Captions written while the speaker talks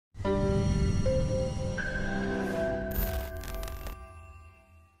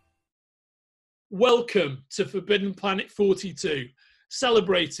Welcome to Forbidden Planet 42,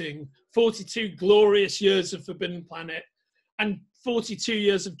 celebrating 42 glorious years of Forbidden Planet and 42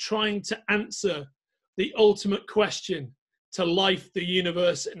 years of trying to answer the ultimate question to life, the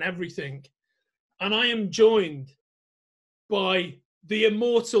universe, and everything. And I am joined by the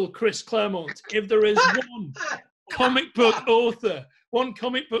immortal Chris Claremont. If there is one comic book author, one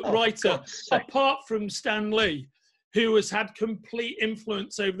comic book writer, apart from Stan Lee, who has had complete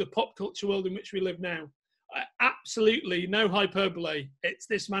influence over the pop culture world in which we live now. Absolutely, no hyperbole. It's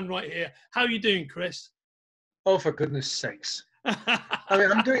this man right here. How are you doing, Chris? Oh, for goodness sakes. I mean,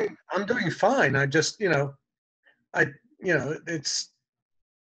 I'm doing fine. I just, it's,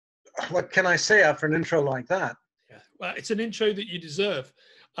 what can I say after an intro like that? Yeah, well, it's an intro that you deserve.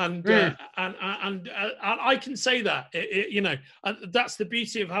 And I can say that, that's the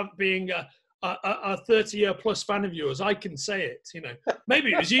beauty of being a 30-year plus fan of yours. I can say it,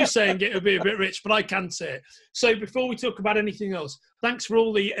 Maybe it was you saying it would be a bit rich, but I can say it. So before we talk about anything else, thanks for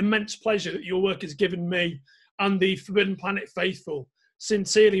all the immense pleasure that your work has given me and the Forbidden Planet faithful.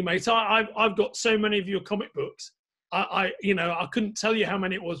 Sincerely, mate. I've got so many of your comic books. I couldn't tell you how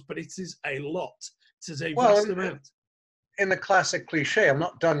many it was, but it is a lot. It is a vast amount. In the classic cliche, I'm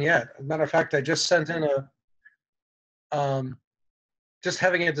not done yet. As a matter of fact, I just sent in just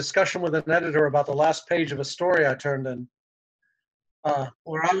having a discussion with an editor about the last page of a story I turned in,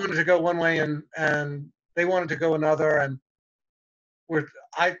 where I wanted to go one way and they wanted to go another, and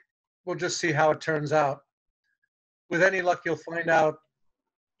we'll just see how it turns out. With any luck, you'll find out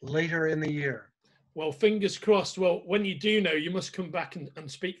later in the year. Well, fingers crossed. Well, when you do know, you must come back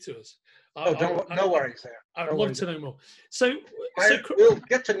and speak to us. No worries there. I'd love to know more. So we'll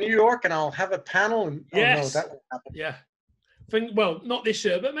get to New York and I'll have a panel. And yes, that won't happen. Yeah. Well, not this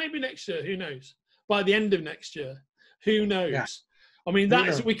year, but maybe next year. Who knows? By the end of next year, who knows? Yeah. I mean,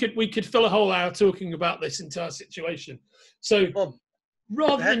 we could fill a whole hour talking about this entire situation. So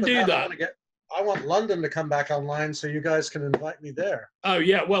rather than do that, I want London to come back online so you guys can invite me there. Oh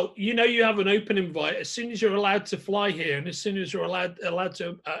yeah, well, you have an open invite as soon as you're allowed to fly here, and as soon as you're allowed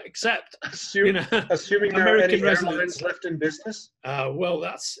to accept. Assuming there are any airlines left in business. Well,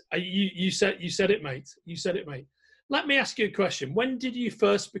 that's you said it, mate. You said it, mate. Let me ask you a question. When did you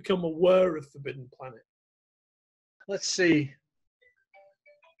first become aware of Forbidden Planet? Let's see.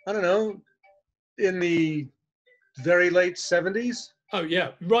 I don't know. In the very late 70s. Oh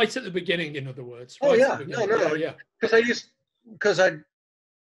yeah, right at the beginning. In other words. Right no. Yeah. Because I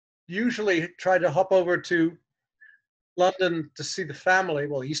usually try to hop over to London to see the family.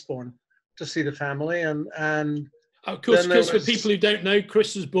 Well, Eastbourne to see the family, and. Of course, for people who don't know,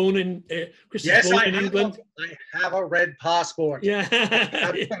 Chris was born in England. I have a red passport. Yeah,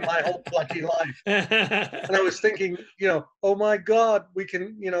 my whole bloody life. And I was thinking, oh my God, we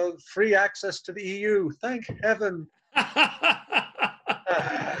can, free access to the EU. Thank heaven.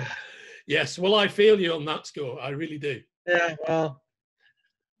 Yes, well, I feel you on that score. I really do. Yeah, well,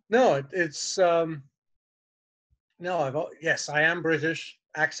 no, it's yes, I am British,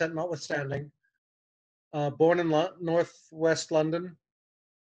 accent notwithstanding. Born in northwest London,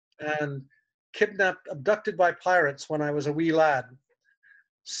 and abducted by pirates when I was a wee lad,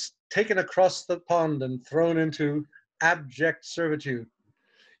 taken across the pond and thrown into abject servitude.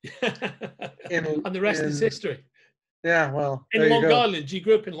 And the rest is history. Yeah, well, in Long Island, you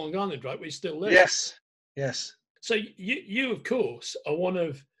grew up in Long Island, right? Where you still live. Yes. So you of course are one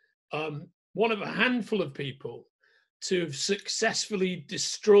of a handful of people to have successfully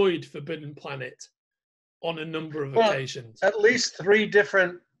destroyed Forbidden Planet on a number of occasions. At least three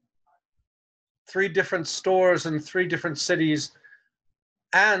different stores in three different cities,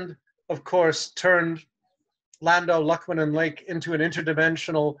 and of course turned Landau, Luckman, and Lake into an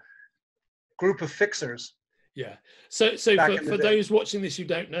interdimensional group of fixers. Yeah. So for those watching this who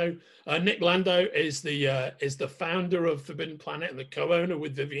don't know, Nick Landau is the founder of Forbidden Planet and the co-owner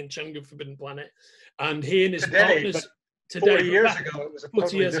with Vivian Chung of Forbidden Planet, and he and his partners. Today, 40 years ago, it was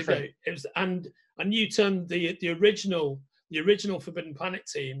 40 years ago. It was, and you turned the original Forbidden Planet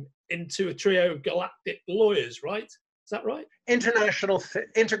team into a trio of galactic lawyers, right? Is that right?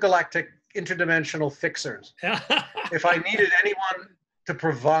 Intergalactic, interdimensional fixers. If I needed anyone to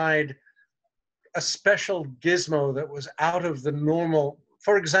provide a special gizmo that was out of the normal,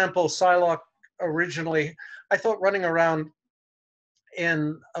 for example, Psylocke originally, I thought running around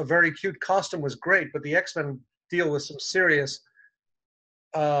in a very cute costume was great, but the X-Men deal with some serious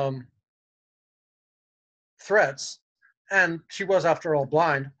threats, and she was, after all,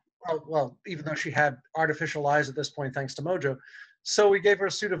 blind. Well, even though she had artificial eyes at this point, thanks to Mojo. So we gave her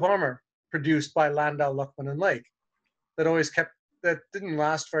a suit of armor produced by Landau, Luckman, and Lake that didn't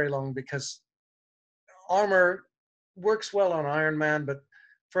last very long because armor works well on Iron Man, but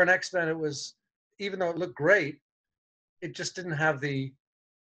for an X-Men, it was, even though it looked great, it just didn't have the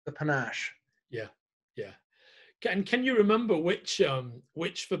panache. Yeah, yeah. And can you remember which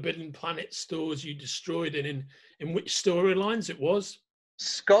Forbidden Planet stores you destroyed and in which storylines it was?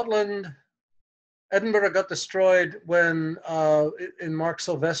 Scotland, Edinburgh got destroyed when in Mark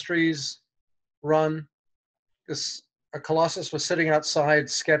Silvestri's run, because a Colossus was sitting outside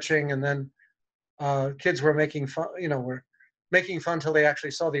sketching, and then kids were making fun, were making fun till they actually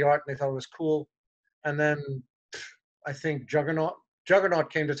saw the art and they thought it was cool. And then I think Juggernaut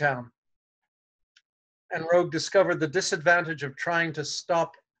came to town. And Rogue discovered the disadvantage of trying to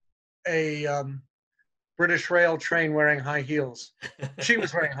stop a British Rail train wearing high heels. She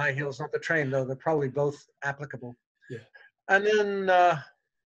was wearing high heels, not the train, though. They're probably both applicable. Yeah. And then I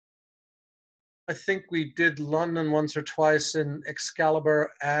think we did London once or twice in Excalibur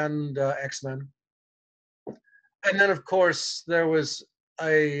and X-Men. And then, of course, there was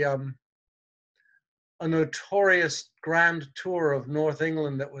a notorious grand tour of North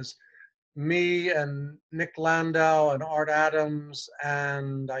England that was me and Nick Landau and Art Adams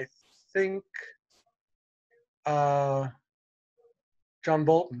and I think John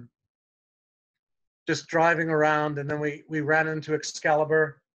Bolton, just driving around. And then we ran into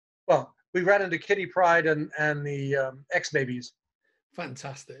Excalibur. Well, we ran into Kitty Pryde and the X-Babies.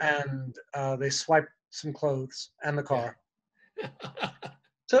 Fantastic. And they swiped some clothes and the car. Yeah.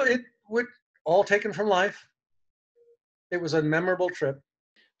 So it would all taken from life. It was a memorable trip.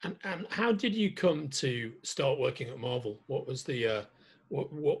 And how did you come to start working at Marvel? What was the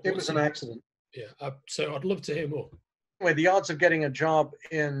It was an accident. Yeah. So I'd love to hear more. Anyway, the odds of getting a job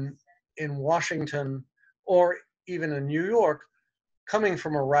in Washington or even in New York, coming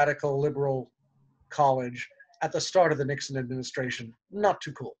from a radical liberal college at the start of the Nixon administration, not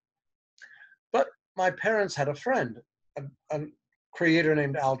too cool. But my parents had a friend, a creator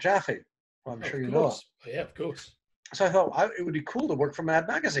named Al Jaffe, who I'm sure you know of. Yeah, of course. So I thought it would be cool to work for Mad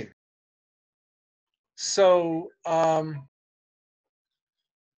Magazine. So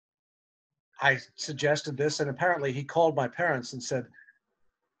I suggested this, and apparently he called my parents and said,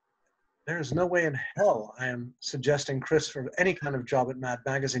 "There is no way in hell I am suggesting Chris for any kind of job at Mad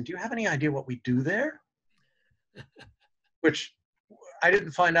Magazine. Do you have any idea what we do there?" Which I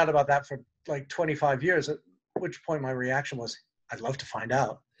didn't find out about that for like 25 years, at which point my reaction was, I'd love to find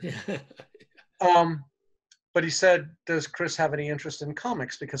out. But he said, "Does Chris have any interest in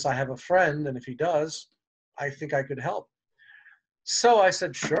comics? Because I have a friend, and if he does, I think I could help." So I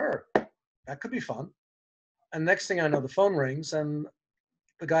said, "Sure, that could be fun." And next thing I know, the phone rings, and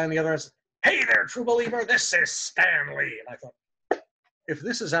the guy on the other end says, "Hey there, true believer, this is Stan Lee." And I thought, if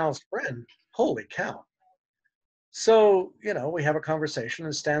this is Al's friend, holy cow. So, we have a conversation,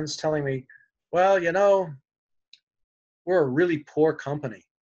 and Stan's telling me, "Well, we're a really poor company.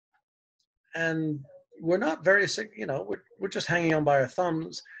 And we're not very sick, we're just hanging on by our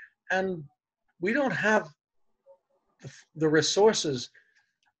thumbs. And we don't have the resources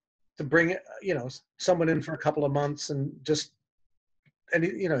to bring, someone in for a couple of months and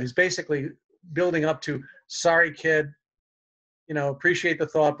he's basically building up to, sorry, kid, appreciate the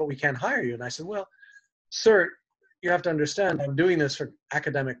thought, but we can't hire you." And I said, "Well, sir, you have to understand, I'm doing this for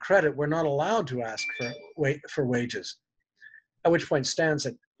academic credit. We're not allowed to ask for wages." At which point Stan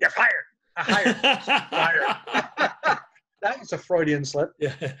said, "You're fired." Hired. Fired. That was a Freudian slip.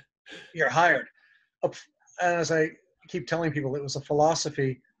 Yeah. You're hired. And as I keep telling people, it was a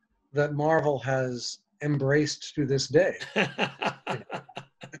philosophy that Marvel has embraced to this day.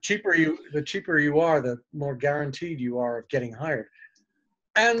 The cheaper you are, the more guaranteed you are of getting hired.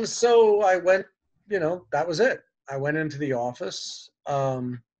 And so I went, that was it. I went into the office,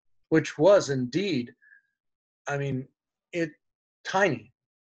 which was indeed, tiny.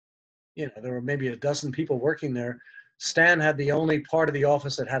 There were maybe a dozen people working there. Stan had the only part of the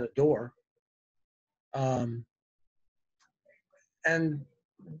office that had a door, and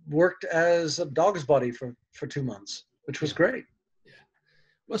worked as a dog's buddy for 2 months, which was great. Yeah,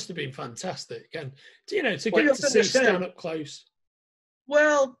 must have been fantastic. And to get to see Stan up close.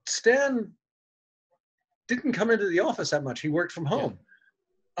 Well, Stan didn't come into the office that much. He worked from home.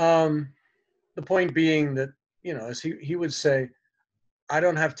 Yeah. The point being that, as he would say, "I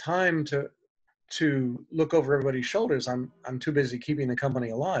don't have time to look over everybody's shoulders. I'm too busy keeping the company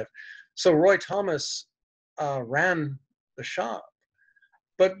alive." So Roy Thomas ran the shop.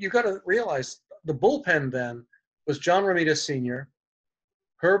 But you got to realize the bullpen then was John Romita Sr.,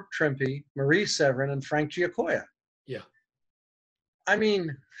 Herb Trimpe, Marie Severin, and Frank Giacoia. Yeah.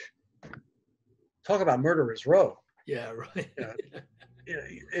 Talk about murderer's row. Yeah, right.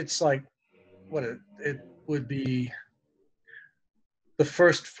 It's like it would be the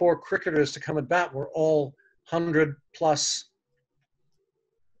first 4 cricketers to come at bat were all 100+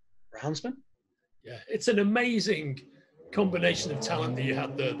 roundsmen. Yeah, it's an amazing combination of talent that you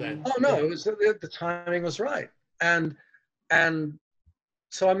had there then. Oh no, it was the timing was right, and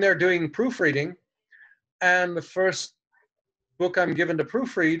so I'm there doing proofreading, and the first book I'm given to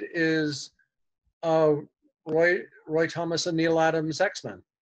proofread is Roy Thomas and Neil Adams' X-Men.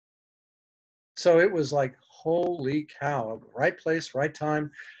 So it was like, holy cow, right place, right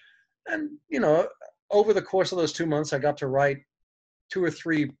time. And, over the course of those 2 months, I got to write 2 or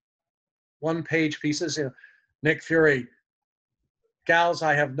 3 one-page pieces. Nick Fury, gals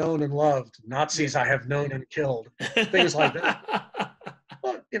I have known and loved, Nazis I have known and killed, things like that.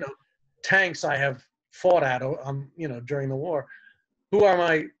 Well, tanks I have fought at, during the war. Who are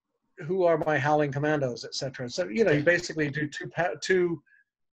my howling commandos, etc. So you basically do two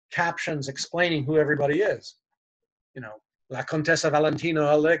captions explaining who everybody is. La Contessa Valentina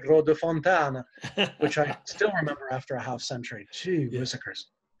Allegro de Fontana, which I still remember after a half century. Gee, whizzikers.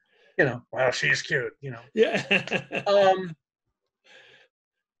 Well, she's cute. Yeah.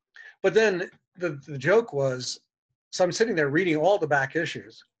 But then the joke was, so I'm sitting there reading all the back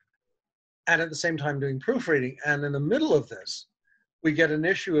issues, and at the same time doing proofreading. And in the middle of this, we get an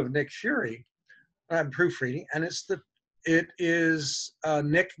issue of Nick Fury. I'm proofreading, and it is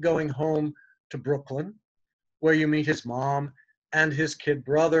Nick going home to Brooklyn, where you meet his mom and his kid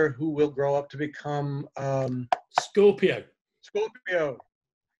brother, who will grow up to become Scorpio.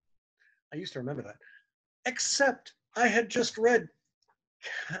 I used to remember that. Except I had just read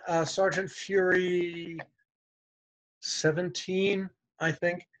Sergeant Fury 17, I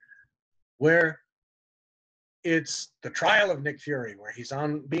think, where it's the trial of Nick Fury, where he's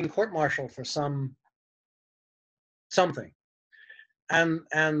being court-martialed for something. And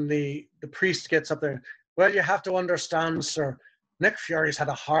the priest gets up there. Well, you have to understand, sir, Nick Fury's had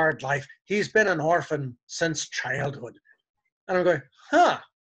a hard life. He's been an orphan since childhood. And I'm going,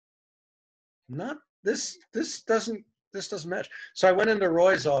 not this doesn't match. So I went into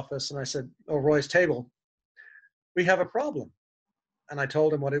Roy's office and I said, Roy's table, we have a problem. And I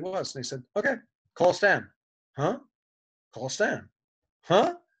told him what it was. And he said, okay, call Stan. Huh? Call Stan.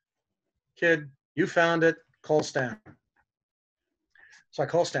 Huh? Kid, you found it. Call Stan. So I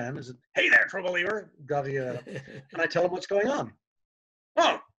call Stan. I said, hey there, true believer. And I tell him what's going on.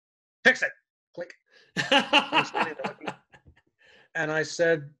 Oh, fix it. Click. And I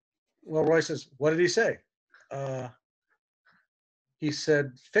said, well, Roy says, what did he say? He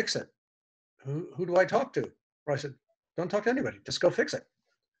said, fix it. Who do I talk to? Roy said, don't talk to anybody. Just go fix it.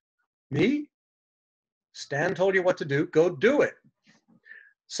 Me? Stan told you what to do. Go do it.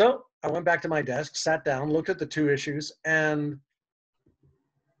 So I went back to my desk, sat down, looked at the 2 issues, and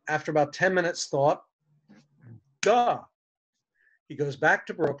after about 10 minutes thought, he goes back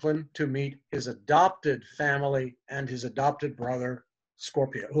to Brooklyn to meet his adopted family and his adopted brother,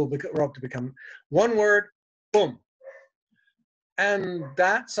 Scorpio, who will grow up to become, one word, boom. And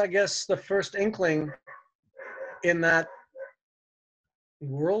that's, I guess, the first inkling in that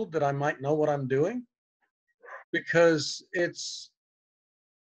world that I might know what I'm doing. Because it's,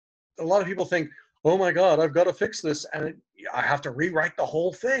 a lot of people think, oh my God, I've got to fix this, and I have to rewrite the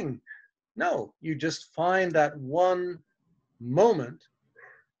whole thing. No, you just find that one moment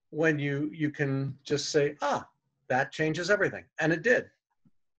when you can just say, that changes everything. And it did,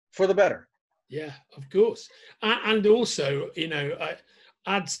 for the better. Yeah, of course. And also,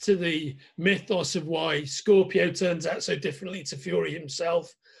 adds to the mythos of why Scorpio turns out so differently to Fury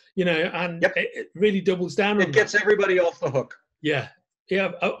himself, and it really doubles down on that. It gets everybody off the hook. Yeah,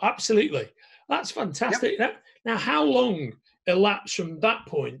 absolutely. That's fantastic. Yep. Now, how long elapsed from that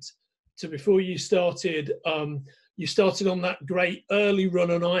point to before you started on that great early run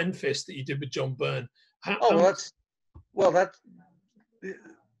on Iron Fist that you did with John Byrne?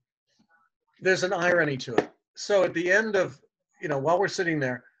 There's an irony to it. So at the end of, while we're sitting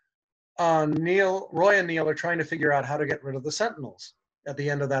there, Roy and Neil are trying to figure out how to get rid of the Sentinels at the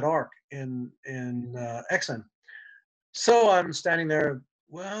end of that arc in X-Men. So I'm standing there,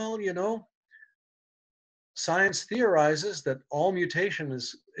 well, science theorizes that all mutation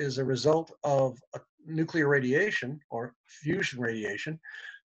is a result of a nuclear radiation or fusion radiation.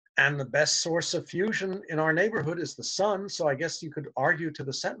 And the best source of fusion in our neighborhood is the sun. So I guess you could argue to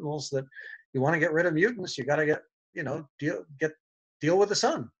the Sentinels that you want to get rid of mutants, you got to get, deal with the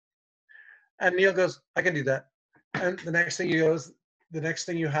sun. And Neil goes, I can do that. And the next thing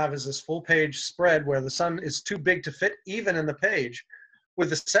you have is this full page spread where the sun is too big to fit even in the page, with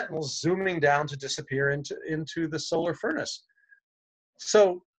the Sentinels zooming down to disappear into the solar furnace.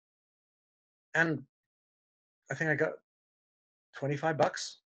 So And I think I got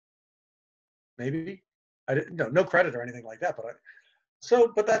 $25, maybe. I didn't, no credit or anything like that,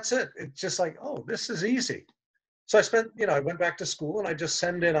 but that's it. It's just like, oh, this is easy. So I spent, I went back to school and I just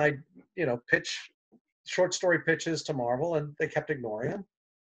send in, pitch short story pitches to Marvel, and they kept ignoring them.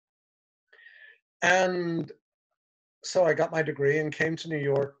 And so I got my degree and came to New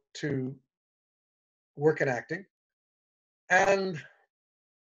York to work in acting. And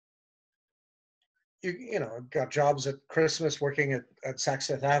got jobs at Christmas working at Saks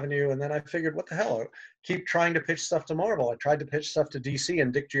Fifth Avenue. And then I figured, what the hell? I'll keep trying to pitch stuff to Marvel. I tried to pitch stuff to DC,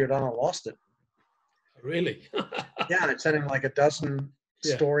 and Dick Giordano lost it. Really? Yeah, I sent him like a dozen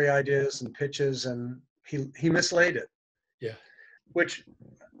story ideas and pitches, and he mislaid it. Yeah. Which,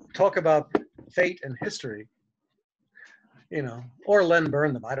 talk about fate and history, or Len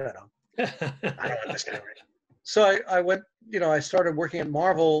burned them. I don't know. I don't understand. So I went, I started working at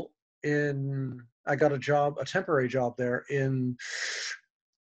Marvel I got a temporary job there in,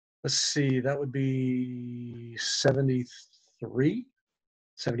 let's see, that would be 73,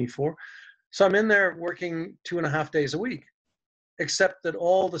 74. So I'm in there working 2.5 days a week, except that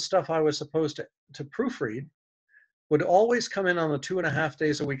all the stuff I was supposed to proofread would always come in on the 2.5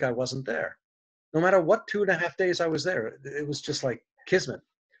 days a week I wasn't there. No matter what 2.5 days I was there, it was just like kismet.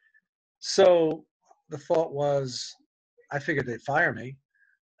 So the thought was, I figured they'd fire me.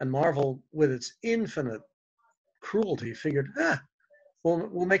 And Marvel, with its infinite cruelty, figured,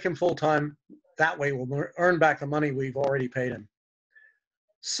 we'll make him full-time. That way we'll earn back the money we've already paid him.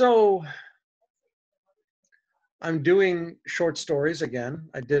 So I'm doing short stories again.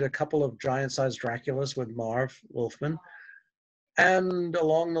 I did a couple of giant-sized Draculas with Marv Wolfman. And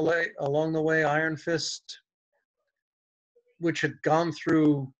along the way, Iron Fist, which had gone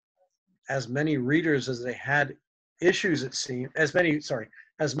through as many readers as they had issues, it seemed, as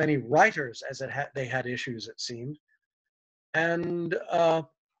many writers as they had issues, it seemed. And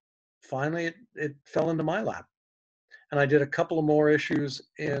finally, it fell into my lap. And I did a couple of more issues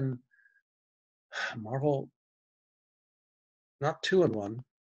in Marvel, not 2-in-1,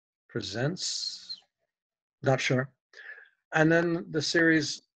 Presents, not sure. And then the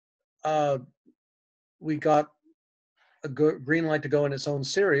series, we got a green light to go in its own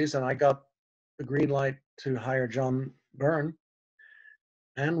series, and I got the green light to hire John Byrne,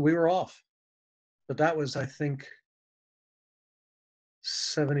 and we were off. But that was, I think,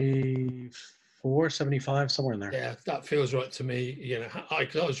 74, 75, somewhere in there. Yeah, that feels right to me. I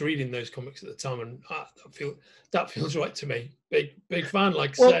was reading those comics at the time, and that feels right to me. Big fan,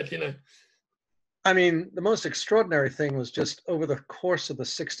 like I said. I mean, the most extraordinary thing was just over the course of the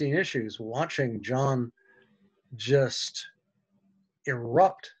 16 issues, watching John just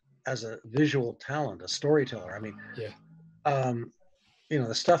erupt as a visual talent, a storyteller. I mean,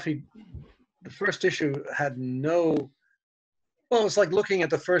 the stuff the first issue had no. Well, it's like looking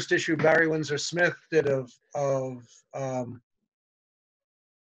at the first issue Barry Windsor Smith did of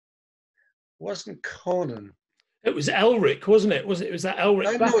wasn't Conan. It was Elric, wasn't it? Was that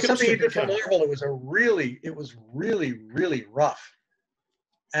Elric? No, something he did for Marvel. It was really, really rough.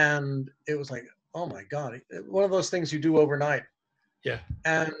 And it was like, oh my God, one of those things you do overnight. Yeah.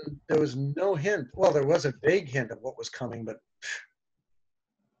 And there was no hint. Well, there was a vague hint of what was coming, but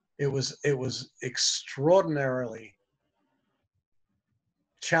it was extraordinarily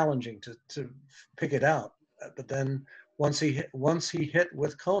challenging to pick it out. But then once he hit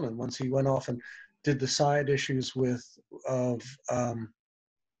with Conan, once he went off and did the side issues of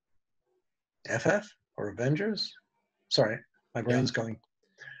FF or Avengers. Sorry, my brain's going.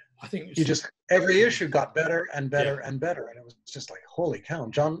 I think every issue got better and better and better, and it was just like, holy cow.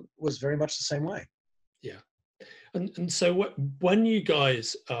 John was very much the same way. Yeah, and so when you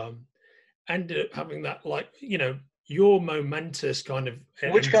guys ended up having that, your momentous kind of.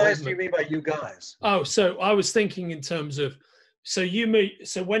 Which guys do you mean by you guys? Oh, so I was thinking in terms of. So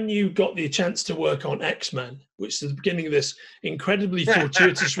when you got the chance to work on X-Men, which is the beginning of this incredibly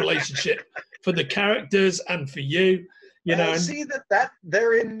fortuitous relationship for the characters and for you, see that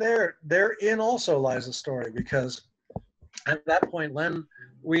therein also lies a story, because at that point Len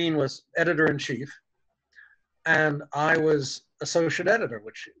Wein was editor-in-chief and I was associate editor,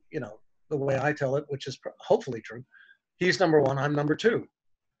 which, the way I tell it, which is hopefully true. He's number one, I'm number two.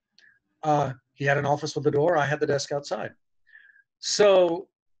 He had an office with the door, I had the desk outside. So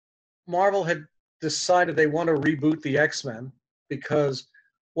Marvel had decided they want to reboot the X-Men, because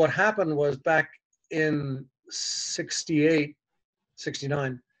what happened was back in 68,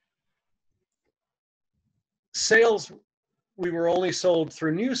 69, sales, we were only sold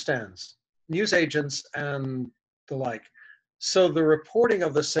through newsstands, news agents and the like. So the reporting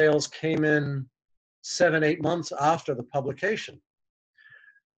of the sales came in 7, 8 months after the publication.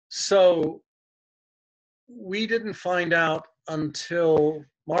 So we didn't find out until,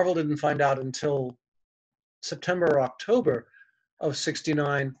 Marvel didn't find out until September or October of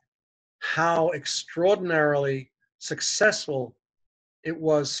 '69 how extraordinarily successful it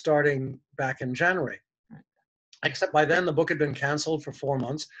was starting back in January. Except by then the book had been canceled for 4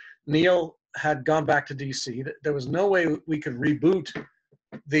 months. Neil had gone back to DC. There was no way we could reboot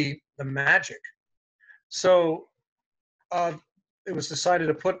the magic. So it was decided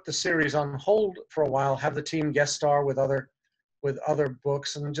to put the series on hold for a while, have the team guest star with other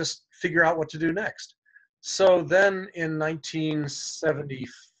books, and just figure out what to do next. So then in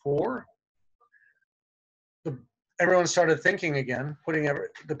 1974, everyone started thinking again, putting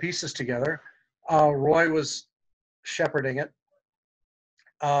the pieces together. Roy was shepherding it.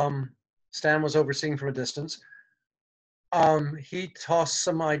 Stan was overseeing from a distance. He tossed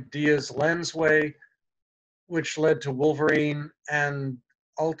some ideas Len's way, which led to Wolverine, and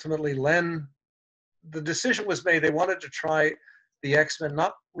ultimately Len, the decision was made. They wanted to try the X-Men,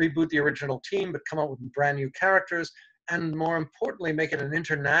 not reboot the original team, but come up with brand new characters, and more importantly, make it an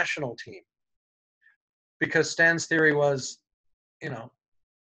international team. Because Stan's theory was,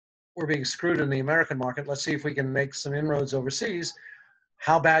 we're being screwed in the American market. Let's see if we can make some inroads overseas.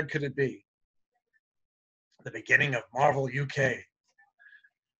 How bad could it be? The beginning of Marvel UK.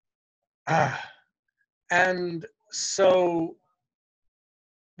 And so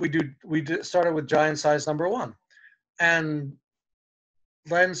we started with Giant Size #1. And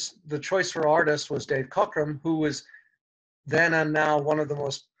the choice for artist was Dave Cockrum, who was then and now one of the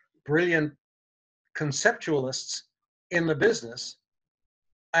most brilliant conceptualists in the business.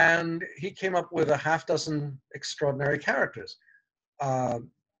 And he came up with a half dozen extraordinary characters.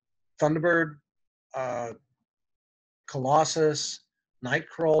 Thunderbird, Colossus,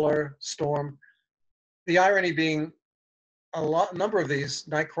 Nightcrawler, Storm. The irony being, a number of these,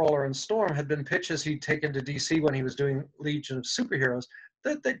 Nightcrawler and Storm, had been pitches he'd taken to DC when he was doing Legion of Superheroes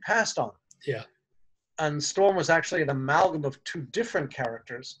that they'd passed on. Yeah. And Storm was actually an amalgam of 2 different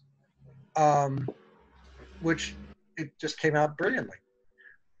characters, which it just came out brilliantly.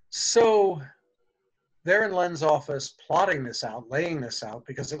 So they're in Len's office plotting this out, laying this out,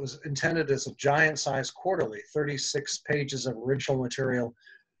 because it was intended as a giant-sized quarterly, 36 pages of original material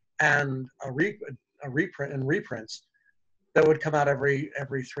and a reprint and reprints that would come out every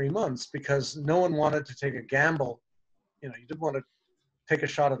 3 months, because no one wanted to take a gamble. You didn't want to take a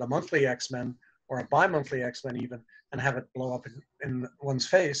shot at a monthly X-Men or a bi-monthly X-Men even and have it blow up in one's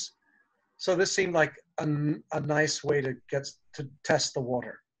face. So this seemed like a nice way to test the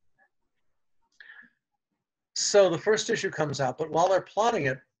water. So the first issue comes out, but while they're plotting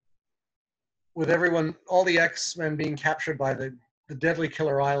it, with everyone, all the X-Men being captured by the deadly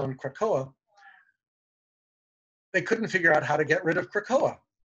killer island Krakoa, they couldn't figure out how to get rid of Krakoa.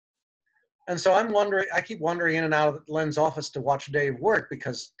 And so I keep wandering in and out of Len's office to watch Dave work,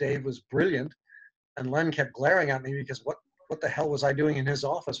 because Dave was brilliant, and Len kept glaring at me because what the hell was I doing in his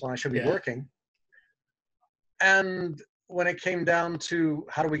office when I should be working? And when it came down to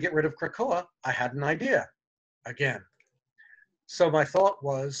how do we get rid of Krakoa, I had an idea again. So my thought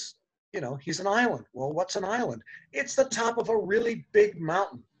was, he's an island. Well, what's an island? It's the top of a really big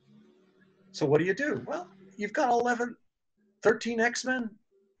mountain. So what do? Well, you've got 13 X-Men.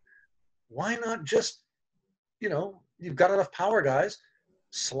 Why not just, you've got enough power guys,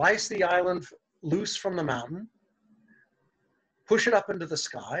 slice the island loose from the mountain, push it up into the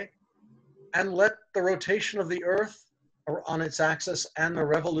sky, and let the rotation of the Earth on its axis and the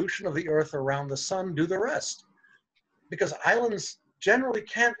revolution of the Earth around the sun do the rest. Because islands generally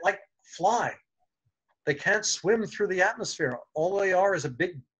can't fly. They can't swim through the atmosphere. All they are is a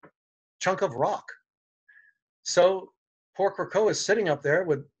big chunk of rock. So poor Krakoa is sitting up there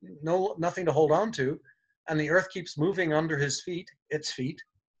with nothing to hold on to, and the Earth keeps moving under its feet.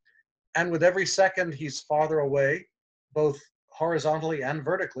 And with every second he's farther away, both horizontally and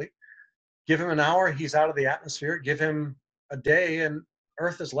vertically. Give him an hour, he's out of the atmosphere. Give him a day, and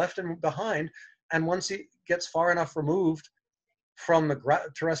Earth is left him behind. And once he gets far enough removed from the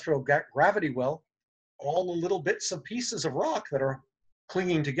terrestrial gravity well, all the little bits of pieces of rock that are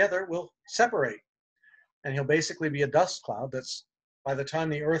clinging together will separate. And he'll basically be a dust cloud that's, by the time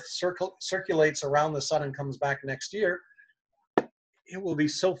the Earth circulates around the sun and comes back next year, it will be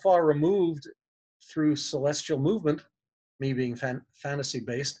so far removed through celestial movement, me being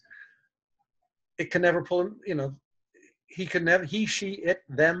fantasy-based, it can never pull him, he, she, it,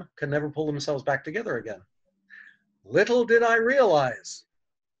 them can never pull themselves back together again. Little did I realize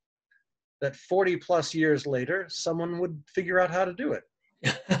that 40 plus years later, someone would figure out how to do it.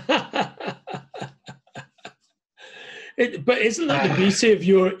 But isn't that the beauty of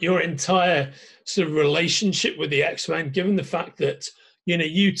your entire sort of relationship with the X-Men, given the fact that, you know,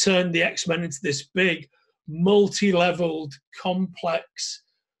 you turned the X-Men into this big, multi-leveled, complex,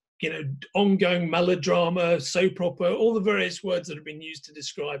 you know, ongoing melodrama, soap opera, all the various words that have been used to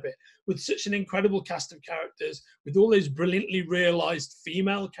describe it, with such an incredible cast of characters, with all those brilliantly realized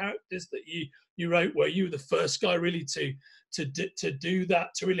female characters that you wrote, where you were the first guy really to do that,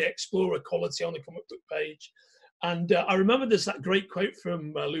 to really explore equality on the comic book page. And I remember there's that great quote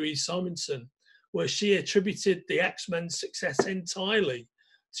from Louise Simonson, where she attributed the X-Men's success entirely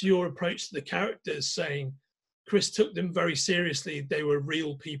to your approach to the characters, saying Chris took them very seriously. They were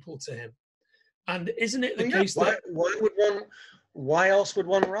real people to him. And isn't it the case that... Why else would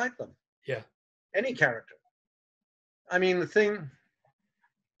one write them? Yeah. Any character. I mean,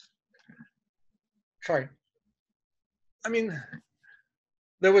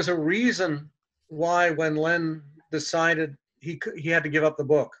 there was a reason why when Len decided he had to give up the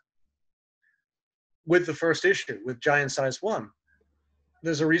book with the first issue, with Giant Size 1,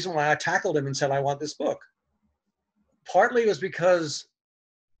 there's a reason why I tackled him and said, I want this book. Partly it was because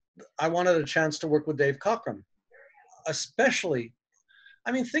I wanted a chance to work with Dave Cockrum. Especially,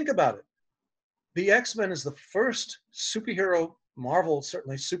 I mean, think about it. The X-Men is the first superhero, Marvel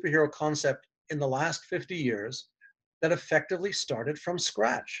certainly, superhero concept in the last 50 years that effectively started from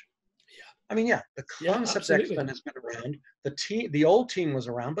scratch. Yeah. I mean, yeah, the concept X-Men has been around. The old team was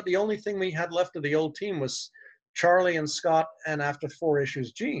around, but the only thing we had left of the old team was Charlie and Scott, and after 4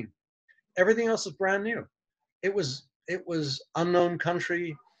 issues, Jean. Everything else is brand new. It was unknown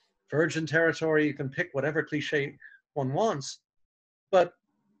country, virgin territory. You can pick whatever cliche one wants, but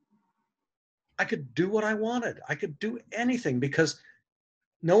I could do what I wanted. I could do anything because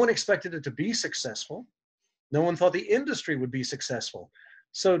no one expected it to be successful. No one thought the industry would be successful.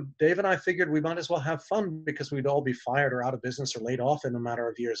 So Dave and I figured we might as well have fun because we'd all be fired or out of business or laid off in a matter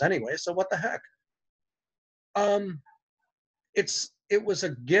of years anyway. So what the heck? It was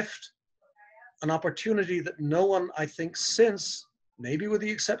a gift, an opportunity that no one, I think, since, maybe with the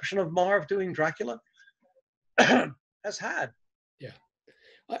exception of Marv doing Dracula, has had. Yeah.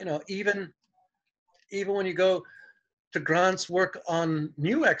 You know, even when you go to Grant's work on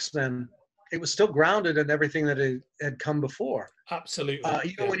New X-Men, it was still grounded in everything that had come before. Absolutely.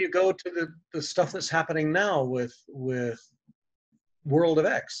 Even when you go to the stuff that's happening now with World of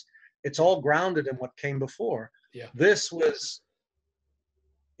X, it's all grounded in what came before. Yeah. This was,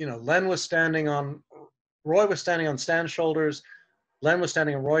 you know, Roy was standing on Stan's shoulders, Len was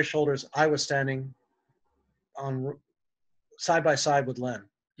standing on Roy's shoulders, I was standing on side by side with Len.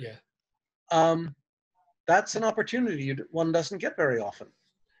 Yeah. That's an opportunity one doesn't get very often.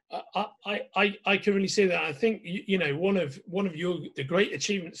 I can really say that. I think, you know, one of the great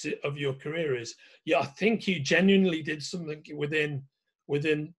achievements of your career is, I think you genuinely did something within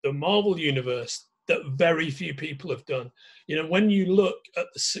the Marvel universe that very few people have done. You know, when you look at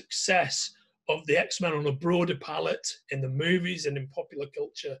the success of the X-Men on a broader palette in the movies and in popular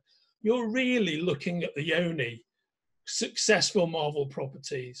culture, you're really looking at the only successful Marvel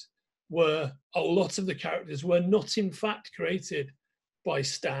properties where a lot of the characters were not in fact created by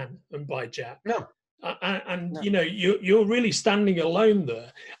Stan and by Jack. No. And no. You know, you're really standing alone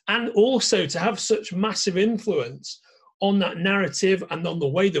there. And also to have such massive influence on that narrative and on the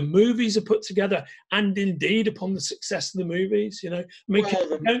way the movies are put together, and indeed upon the success of the movies, you know. I mean,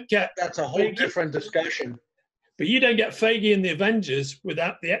 that's a whole different discussion. But you don't get Feige in the Avengers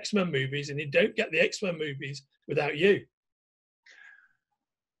without the X-Men movies, and you don't get the X-Men movies without you.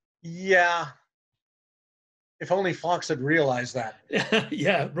 Yeah. If only Fox had realized that.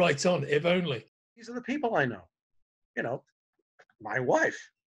 Yeah, right on. If only. These are the people I know. You know, my wife.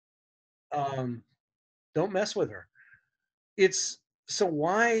 Don't mess with her. So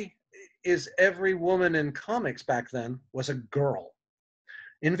why is every woman in comics back then was a girl?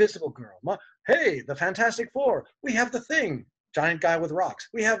 Invisible Girl. Hey, the Fantastic Four. We have the Thing. Giant guy with rocks.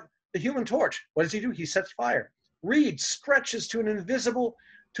 We have the Human Torch. What does he do? He sets fire. Reed stretches to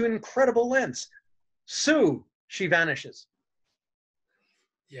incredible lengths. Sue, she vanishes.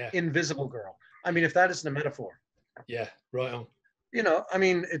 Yeah. Invisible Girl. I mean, if that isn't a metaphor. Yeah, right on. You know, I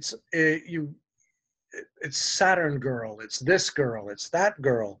mean, it's Saturn Girl, it's this girl, it's that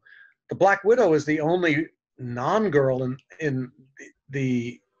girl. The Black Widow is the only non-girl in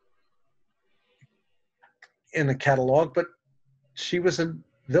the catalog, but she was a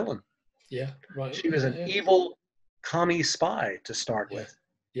villain. Yeah, right. She was an evil commie spy to start with.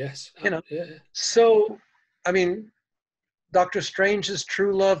 Yes. You know. Yeah. So, I mean, Doctor Strange's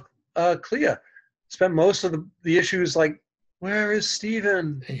true love, Clea, spent most of the issues like, where is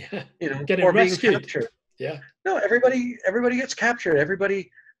Stephen? Yeah. You know, getting or rescued. being captured. Yeah. No, everybody gets captured.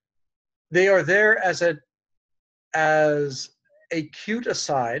 They are there as a cute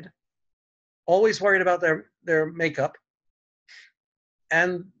aside, always worried about their makeup,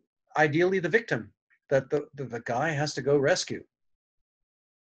 and ideally the victim that the guy has to go rescue.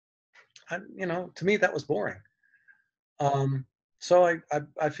 To me that was boring. So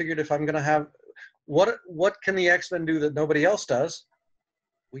I figured if I'm going to have what can the X-Men do that nobody else does?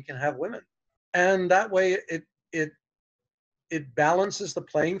 We can have women, and that way it balances the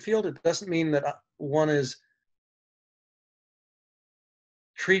playing field. It doesn't mean that one is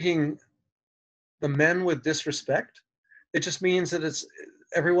treating the men with disrespect. It just means that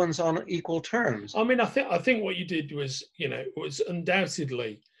everyone's on equal terms. I mean, I think what you did was, was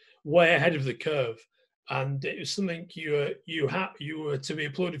undoubtedly way ahead of the curve, and it was something you were to be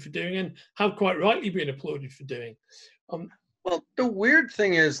applauded for doing, and have quite rightly been applauded for doing. Well, the weird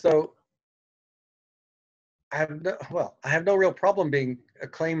thing is, though, I have no real problem being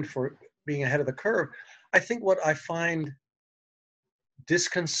acclaimed for being ahead of the curve. I think what I find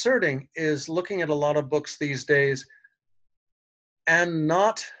disconcerting is looking at a lot of books these days and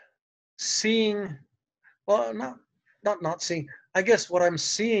not seeing, well, not seeing. I guess what I'm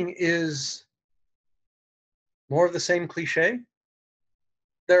seeing is more of the same cliche.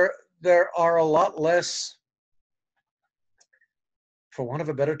 There are a lot less, for want of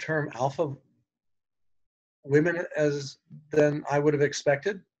a better term, alpha women than I would have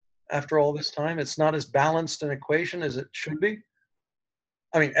expected after all this time. It's not as balanced an equation as it should be.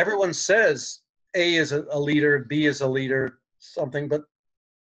 I mean, everyone says A is a leader, B is a leader, something, but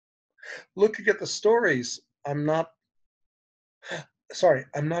looking at the stories, I'm not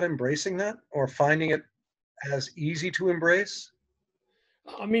embracing that or finding it as easy to embrace.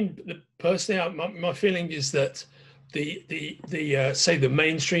 I mean, personally, my feeling is that the say the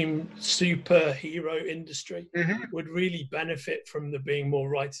mainstream superhero industry would really benefit from there being more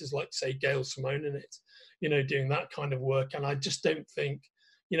writers like, say, Gail Simone in it, doing that kind of work. And I just don't think,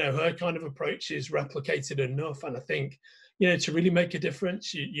 her kind of approach is replicated enough. And I think, to really make a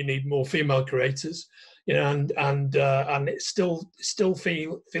difference, you need more female creators, and it still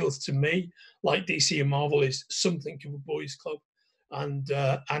feels to me like DC and Marvel is something of a boys' club. And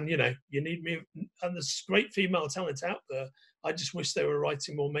you need me, and there's great female talent out there. I just wish they were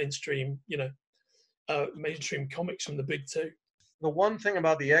writing more mainstream mainstream comics from the big two. The one thing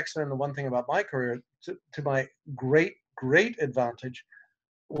about the X-Men, the one thing about my career, to my great advantage,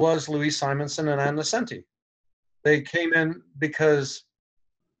 was Louise Simonson and Ann Nocenti. They came in because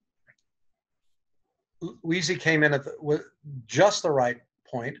Louise came in with just the right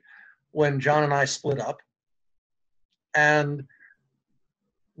point when John and I split up, and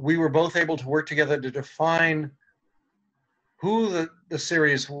we were both able to work together to define who the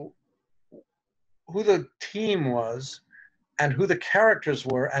series, who the team was, and who the characters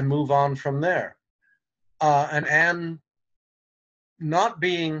were, and move on from there. And Anne, not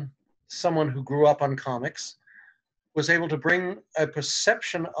being someone who grew up on comics, was able to bring a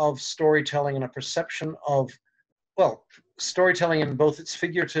perception of storytelling and a perception of, well, storytelling in both its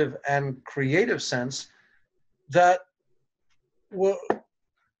figurative and creative sense that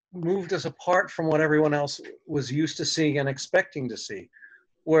moved us apart from what everyone else was used to seeing and expecting to see.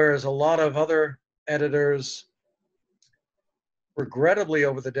 Whereas a lot of other editors, regrettably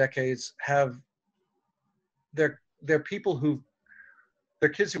over the decades, have they're people they're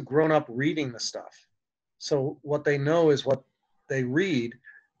kids who've grown up reading the stuff. So what they know is what they read.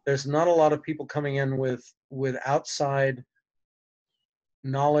 There's not a lot of people coming in with outside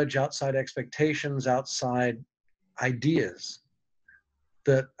knowledge, outside expectations, outside ideas.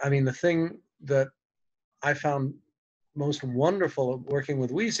 The thing that I found most wonderful of working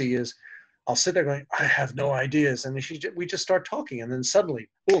with Wheezy is I'll sit there going, I have no ideas. And we just start talking. And then suddenly,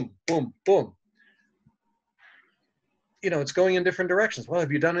 boom, boom, boom. It's going in different directions. Well,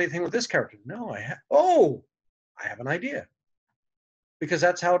 have you done anything with this character? No, I have. Oh, I have an idea. Because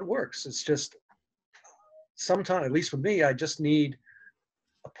that's how it works. It's just sometimes, at least with me, I just need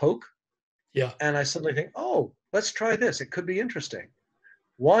a poke. Yeah. And I suddenly think, oh, let's try this. It could be interesting.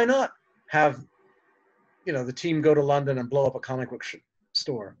 Why not have, the team go to London and blow up a comic book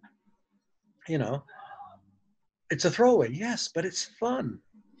store? It's a throwaway, yes, but it's fun.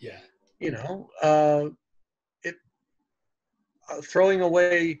 Yeah. Throwing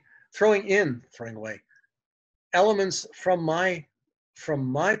away elements from my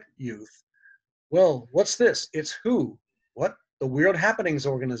youth. Well, what's this? It's who? What? The Weird Happenings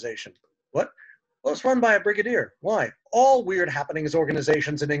organization. What? Well, it's run by a brigadier. Why? All Weird Happenings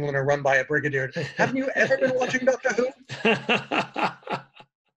organizations in England are run by a brigadier. Haven't you ever been watching Doctor Who?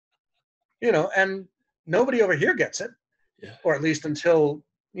 And nobody over here gets it, Yeah. or at least until,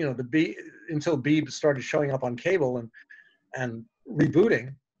 you know, until Beeb started showing up on cable and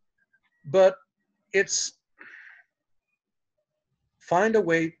rebooting. But it's, find a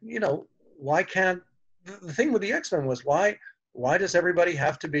way, you know, why can't, the thing with the X-Men was, why does everybody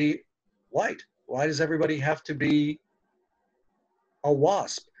have to be white? Why does everybody have to be a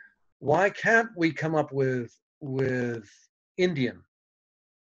wasp? Why can't we come up with Indian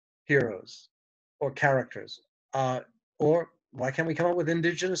heroes or characters? Or why can't we come up with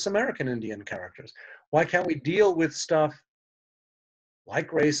Indigenous American Indian characters? Why can't we deal with stuff like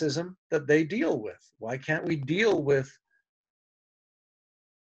racism that they deal with? Why can't we deal with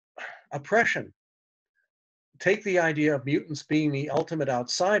oppression? Take the idea of mutants being the ultimate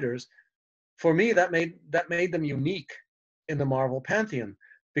outsiders. For me, that made them unique in the Marvel pantheon,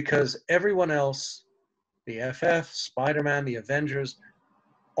 because everyone else, the FF, Spider-Man, the Avengers,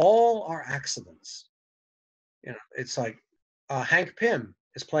 all are accidents. You know, it's like Hank Pym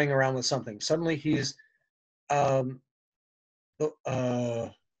is playing around with something. Suddenly he's Ant-Man.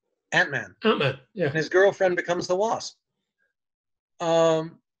 Ant-Man, yeah. And his girlfriend becomes the Wasp. But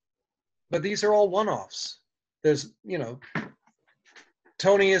these are all one-offs. There's, you know,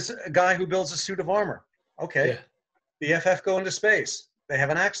 Tony is a guy who builds a suit of armor. Okay. Yeah. The FF go into space. They have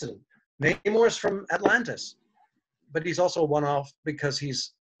an accident. Namor's from Atlantis, but he's also a one-off because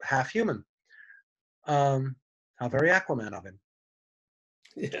he's half human. How very Aquaman of him.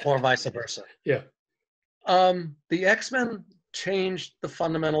 Yeah. Or vice versa. Yeah. The X-Men changed the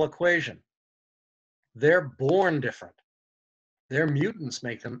fundamental equation. They're born different. Their mutants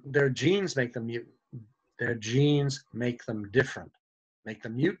make them, their genes make them mutant. Their genes make them different, make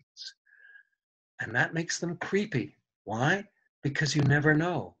them mutants. And that makes them creepy. Why? Because you never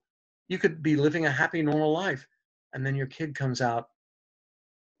know. You could be living a happy, normal life, and then your kid comes out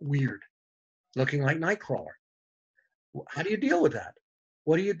weird, looking like Nightcrawler. How do you deal with that?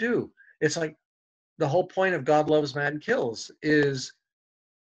 What do you do? It's like the whole point of God Loves Mad Kills is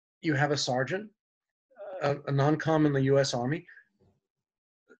you have a sergeant, a non-com in the U.S. Army,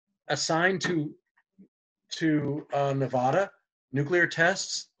 assigned to Nevada, nuclear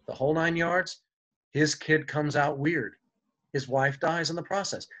tests, the whole 9 yards. His kid comes out weird. His wife dies in the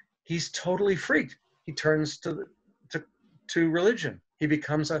process. He's totally freaked. He turns to religion. He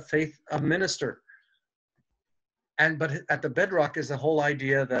becomes a minister. But at the bedrock is the whole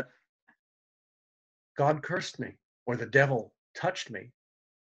idea that God cursed me, or the devil touched me.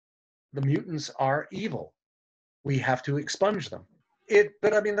 The mutants are evil. We have to expunge them.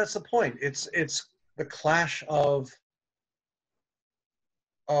 But I mean, that's the point. It's the clash of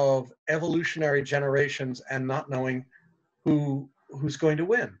evolutionary generations and not knowing who's going to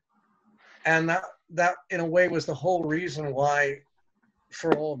win. And that in a way was the whole reason why,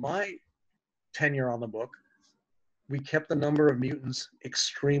 for all of my tenure on the book, we kept the number of mutants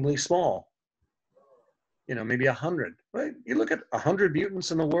extremely small. You know, maybe 100. Right? You look at 100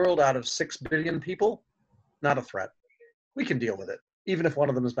 mutants in the world out of 6 billion people, not a threat. We can deal with it, even if one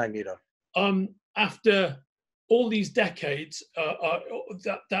of them is Magneto. After all these decades,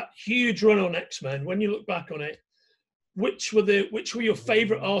 that huge run on X-Men, when you look back on it, which were your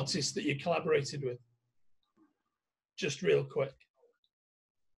favorite artists that you collaborated with? Just real quick.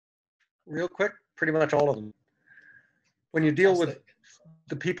 Real quick, pretty much all of them. When you deal with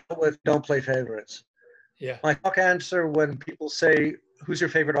the people with don't play favorites. Yeah. My talk answer when people say, who's your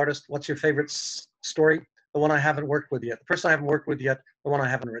favorite artist? What's your favorite story? The one I haven't worked with yet. The person I haven't worked with yet, the one I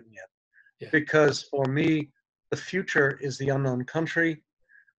haven't written yet. Yeah. Because for me, the future is the unknown country,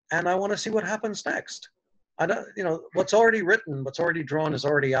 and I want to see what happens next. I don't, you know, what's already written, what's already drawn is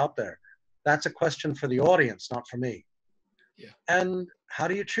already out there. That's a question for the audience, not for me. Yeah. And how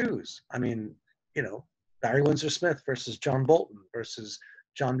do you choose? I mean, you know, Barry Windsor Smith versus John Bolton versus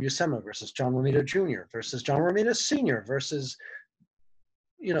John Buscema versus John Romita Jr. versus John Romita Sr. versus,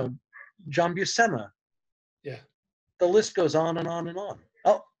 you know, John Buscema. Yeah. The list goes on and on and on.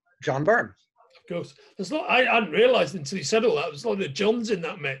 Oh, John Byrne. Of course. There's not, I hadn't realized until you said all that. There's a lot of Johns in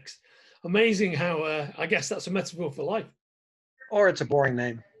that mix. Amazing how, I guess that's a metaphor for life. Or it's a boring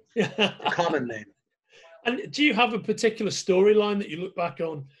name. Yeah. A common name. And do you have a particular storyline that you look back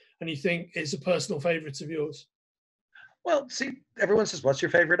on and you think is a personal favorite of yours? Well, see, everyone says, what's your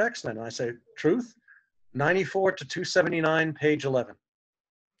favorite X-Men? And I say, truth, 94 to 279, page 11.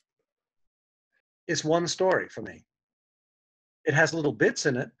 It's one story for me. It has little bits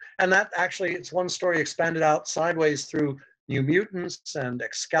in it. And that actually, it's one story expanded out sideways through New Mutants and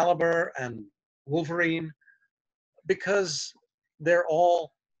Excalibur and Wolverine, because they're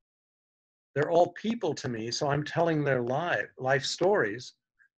all people to me. So I'm telling their life stories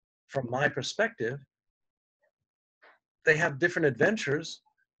from my perspective. they have different adventures,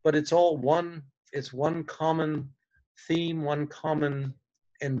 but it's all one. It's one common theme, one common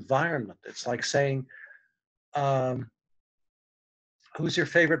environment. It's like saying, who's your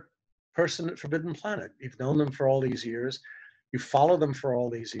favorite person at Forbidden Planet? You've known them for all these years. You follow them for all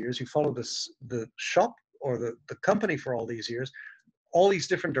these years. You follow the shop or the company for all these years. All these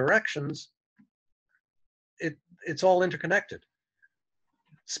different directions. It's all interconnected.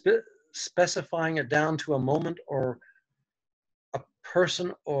 Specifying it down to a moment or a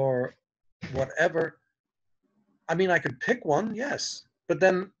person or whatever. I mean, I could pick one, yes, but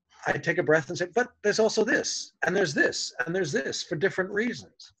then I take a breath and say, but there's also this, and there's this, and there's this for different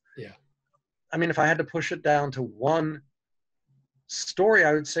reasons. Yeah. I mean, if I had to push it down to one story,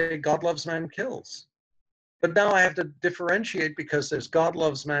 I would say God Loves, Man Kills. But now I have to differentiate because there's God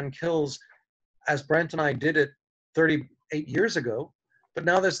Loves, Man Kills as Brent and I did it 38 years ago. But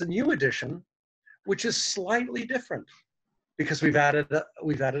now there's the new edition, which is slightly different because we've added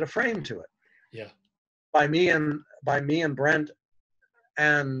a frame to it. Yeah. By me and Brent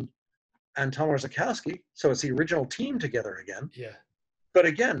and Tom Orzechowski. So it's the original team together again. Yeah. But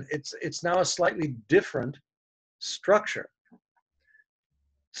again, it's now a slightly different structure.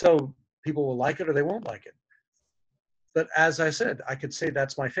 So people will like it or they won't like it. But as I said, I could say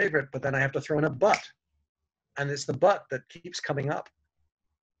that's my favorite, but then I have to throw in a but. And it's the but that keeps coming up.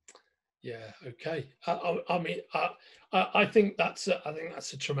 Yeah. Okay. I mean, I think that's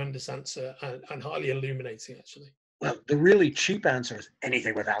a tremendous answer and highly illuminating, actually. Well, the really cheap answer is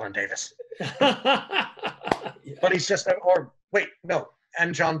anything with Alan Davis. Yeah. But he's just,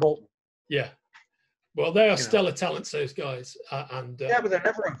 and John Bolton. Yeah. Well, they are stellar talents, those guys. Yeah, but they're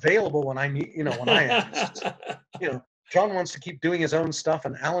never available when I need, when I ask. John wants to keep doing his own stuff,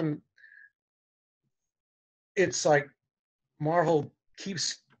 and Alan, it's like Marvel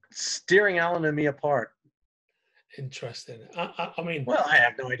keeps steering Alan and me apart. Interesting. I mean, well, I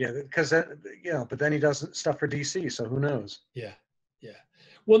have no idea because but then he does stuff for DC, so who knows? Yeah, yeah,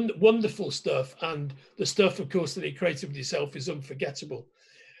 wonderful stuff, and the stuff, of course, that he created with yourself is unforgettable.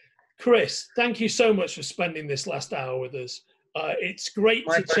 Chris, thank you so much for spending this last hour with us. It's great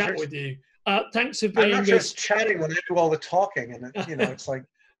to chat with you. Thanks for being. I'm not just chatting when I do all the talking, and it's like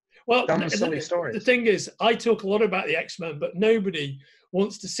dumb, silly stories. The thing is, I talk a lot about the X-Men, but nobody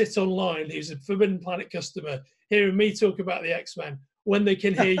wants to sit online who's a Forbidden Planet customer hearing me talk about the X-Men when they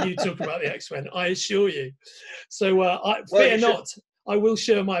can hear you talk about the X-Men. I assure you. So fear not, I will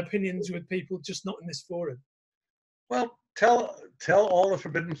share my opinions with people, just not in this forum. Well, tell all the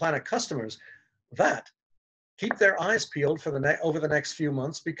Forbidden Planet customers that keep their eyes peeled for over the next few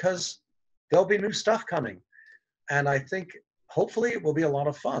months, because there'll be new stuff coming, and I think hopefully it will be a lot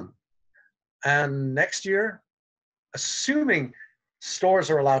of fun. And next year, assuming stores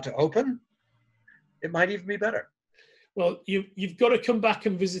are allowed to open, it might even be better. Well, you've got to come back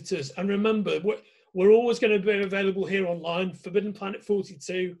and visit us. And remember, we're always going to be available here online. Forbidden Planet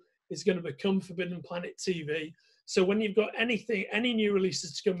 42 is going to become Forbidden Planet TV. So when you've got any new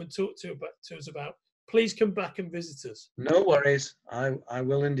releases to come and talk to us about, please come back and visit us. No worries. I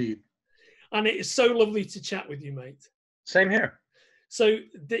will indeed. And it is so lovely to chat with you, mate. Same here. So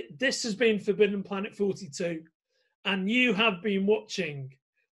this has been Forbidden Planet 42. And you have been watching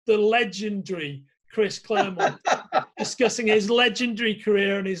the legendary Chris Claremont discussing his legendary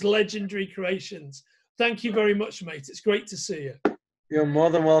career and his legendary creations. Thank you very much, mate. It's great to see you. You're more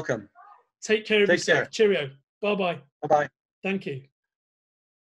than welcome. Take care of yourself. Care. Cheerio. Bye-bye. Bye-bye. Thank you.